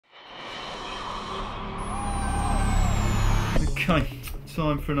Okay,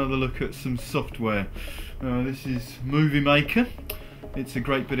 time for another look at some software. This is Movie Maker. It's a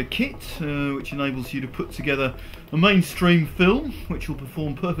great bit of kit which enables you to put together a mainstream film which will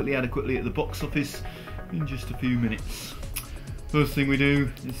perform perfectly adequately at the box office in just a few minutes. First thing we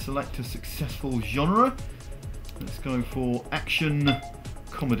do is select a successful genre. Let's go for action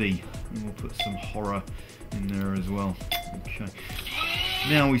comedy, and we'll put some horror in there as well. Okay.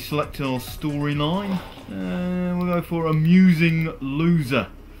 Now we select our storyline, and we'll go for amusing loser.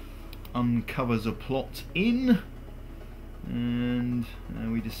 Uncovers a plot in, and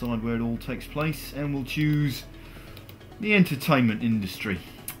we decide where it all takes place, and we'll choose the entertainment industry,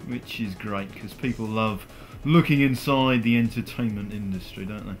 which is great because people love looking inside the entertainment industry,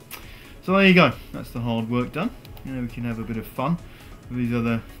 don't they? So there you go, that's the hard work done. Now we can have a bit of fun with these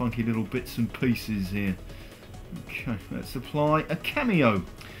other funky little bits and pieces here. Okay, let's apply a cameo.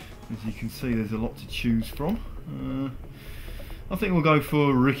 As you can see, there's a lot to choose from. I think we'll go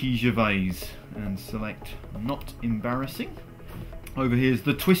for Ricky Gervais and select not embarrassing. Over here's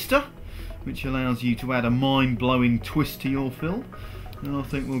the twister, which allows you to add a mind-blowing twist to your film. And I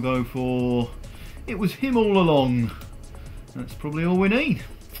think we'll go for it was him all along. That's probably all we need.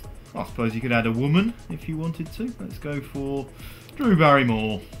 I suppose you could add a woman if you wanted to. Let's go for Drew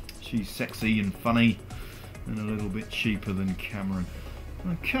Barrymore. She's sexy and funny and a little bit cheaper than Cameron.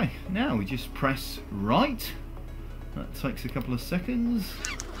 Okay, now we just press right. That takes a couple of seconds.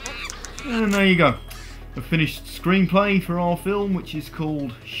 And there you go. A finished screenplay for our film, which is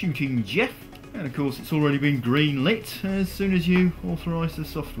called Shooting Jeff. And of course it's already been green lit as soon as you authorise the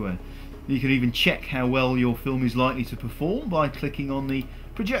software. You can even check how well your film is likely to perform by clicking on the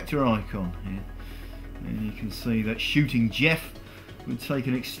projector icon here. And you can see that Shooting Jeff would take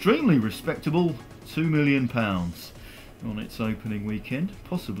an extremely respectable £2 million on its opening weekend,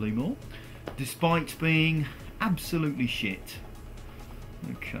 possibly more, despite being absolutely shit.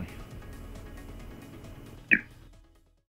 Okay.